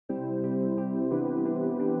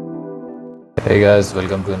Hey guys,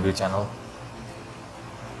 welcome to NB channel.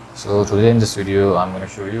 So today in this video I'm going to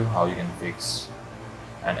show you how you can fix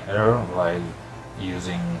an error while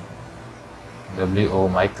using WO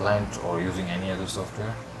mic client or using any other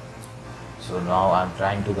software. So now I'm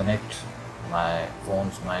trying to connect my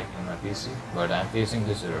phone's mic in my PC, but I'm facing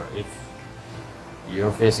this error. If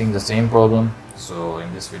you're facing the same problem, so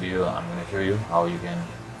in this video I'm going to show you how you can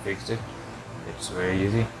fix it. It's very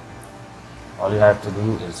easy. All you have to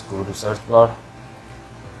do is go to search bar,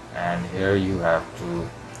 and here you have to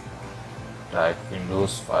type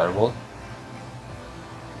Windows Firewall.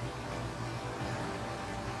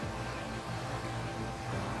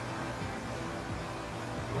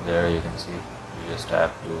 There you can see, you just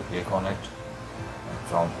have to click on it, and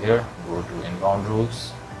from here go to inbound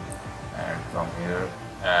rules, and from here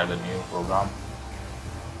add a new program.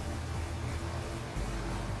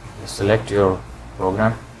 Just select your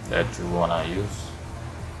program that you wanna use.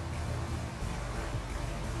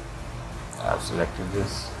 I've selected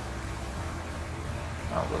this.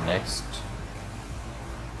 Now go next.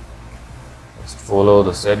 Just follow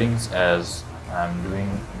the settings as I'm doing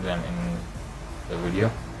them in the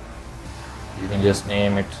video. You can just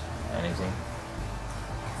name it anything,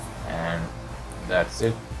 and that's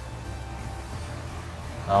it.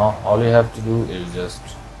 Now all you have to do is just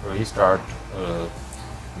restart the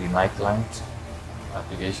mic client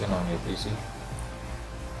application on your PC,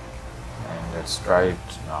 and let's try it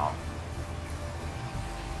now.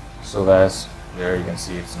 So guys, there you can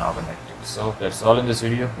see it's now connected. So that's all in this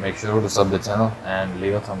video. Make sure to sub the channel and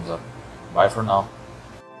leave a thumbs up. Bye for now.